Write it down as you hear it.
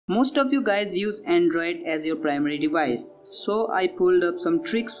Most of you guys use Android as your primary device, so I pulled up some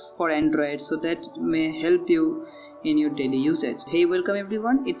tricks for Android so that may help you in your daily usage. Hey, welcome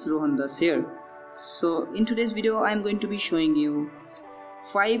everyone, it's Rohan here. So in today's video I am going to be showing you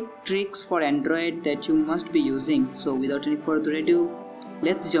 5 tricks for Android that you must be using. So without any further ado,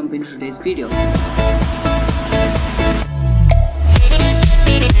 let's jump into today's video.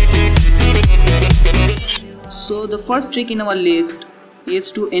 So the first trick in our list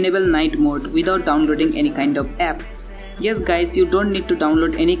is to enable night mode without downloading any kind of app. Yes guys, you don't need to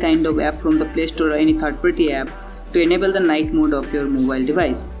download any kind of app from the Play Store or any third-party app to enable the night mode of your mobile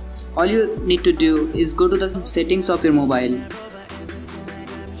device. All you need to do is go to the settings of your mobile,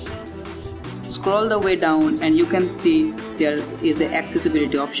 scroll the way down and you can see there is a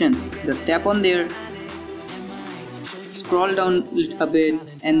accessibility options. Just tap on there, scroll down a bit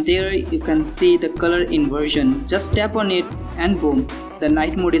and there you can see the color inversion. Just tap on it and boom, the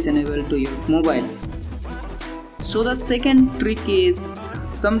night mode is enabled to your mobile. So the second trick is,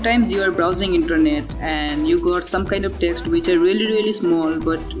 sometimes you are browsing internet and you got some kind of text which are really small,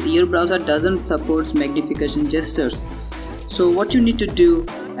 but your browser doesn't support magnification gestures. So what you need to do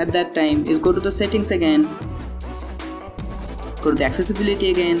at that time is go to the settings again, go to the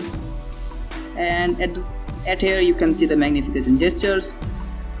accessibility again, and at here you can see the magnification gestures.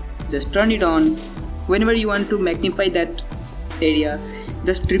 Just turn it on. Whenever you want to magnify that area,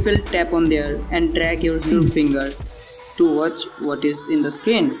 just triple tap on there and drag your finger to watch what is in the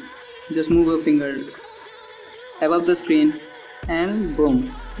screen. Just move your finger above the screen and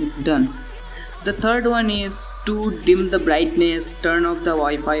boom, it's done. The third one is to dim the brightness, turn off the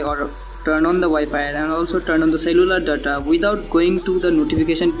Wi-Fi or turn on the Wi-Fi, and also turn on the cellular data without going to the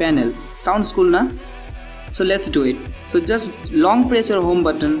notification panel. Sounds cool, na? So let's do it. So just long press your home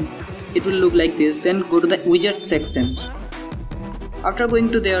button, it will look like this, then go to the widget section. After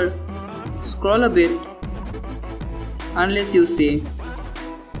going to there, scroll a bit unless you see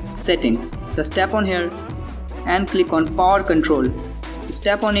settings. Just tap on here and click on power control. Just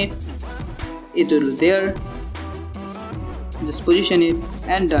tap on it, it will be there. Just position it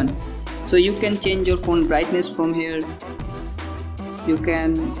and done. So you can change your phone brightness from here. You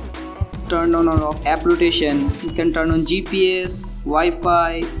can turn on or off app rotation. You can turn on GPS,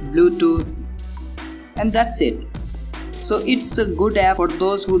 Wi-Fi, Bluetooth, and that's it. So it's a good app for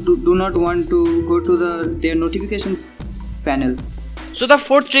those who do not want to go to their notifications panel. So the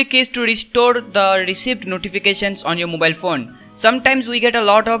fourth trick is to restore the received notifications on your mobile phone. Sometimes we get a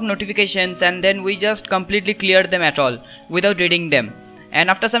lot of notifications and then we just completely clear them at all without reading them. And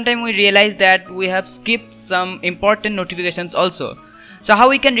after some time we realize that we have skipped some important notifications also. So how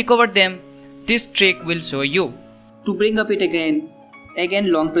we can recover them? This trick will show you. To bring up it again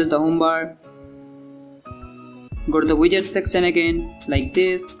long press the home bar. Go to the widget section again, like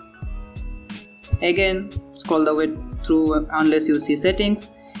this. Again, scroll the way through unless you see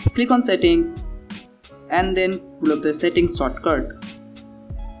settings. Click on settings and then pull up the settings shortcut.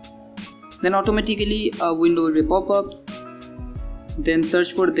 Then automatically a window will pop up. Then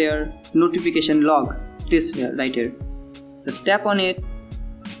search for their notification log. This here, right here. Just tap on it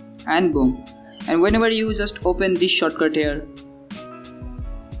and boom. And whenever you just open this shortcut here,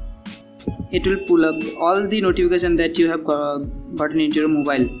 it will pull up all the notifications that you have gotten into your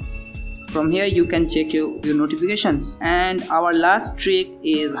mobile. From here you can check your notifications. And our last trick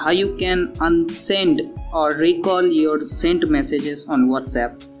is how you can unsend or recall your sent messages on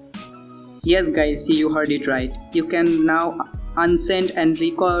WhatsApp. Yes guys, you heard it right. You can now unsend and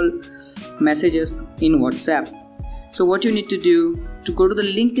recall messages in WhatsApp. So what you need to do, to go to the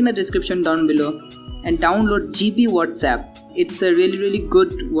link in the description down below and download GB WhatsApp. It's a really good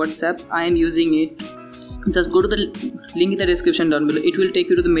WhatsApp. I am using it. Just go to the link in the description down below. It will take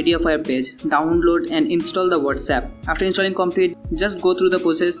you to the Mediafire page. Download and install the WhatsApp. After installing complete, just go through the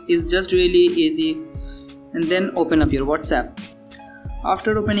process. It's just really easy. And then open up your WhatsApp.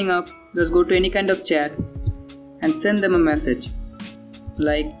 After opening up, just go to any kind of chat and send them a message.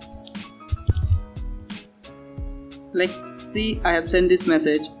 Like see, I have sent this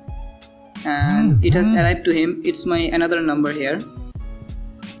message and it has arrived to him. It's my another number here.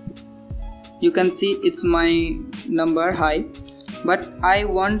 You can see it's my number, hi, but I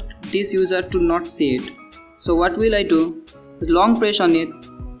want this user to not see it. So what will I do? Long press on it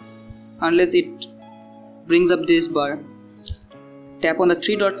unless it brings up this bar. Tap on the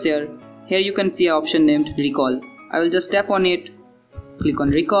 3 dots here. Here you can see an option named recall. I will just tap on it, click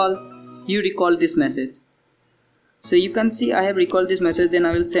on recall. You recall this message. So you can see I have recalled this message, then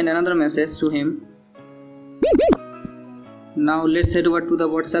I will send another message to him. Now let's head over to the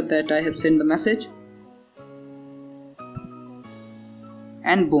WhatsApp that I have sent the message.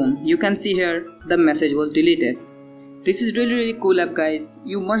 and boom, you can see here the message was deleted. This is really cool app guys.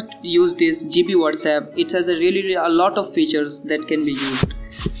 You must use this GB WhatsApp. It has a lot of features that can be used.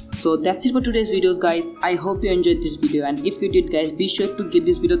 So that's it for today's videos guys. I hope you enjoyed this video, and if you did guys, be sure to give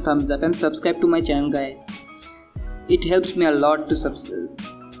this video a thumbs up and subscribe to my channel guys. It helps me a lot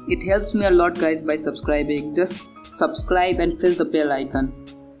guys by subscribing. Just subscribe and press the bell icon,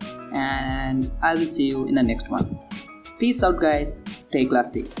 and I will see you in the next one. Peace out guys. Stay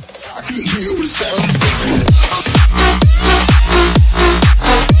classy.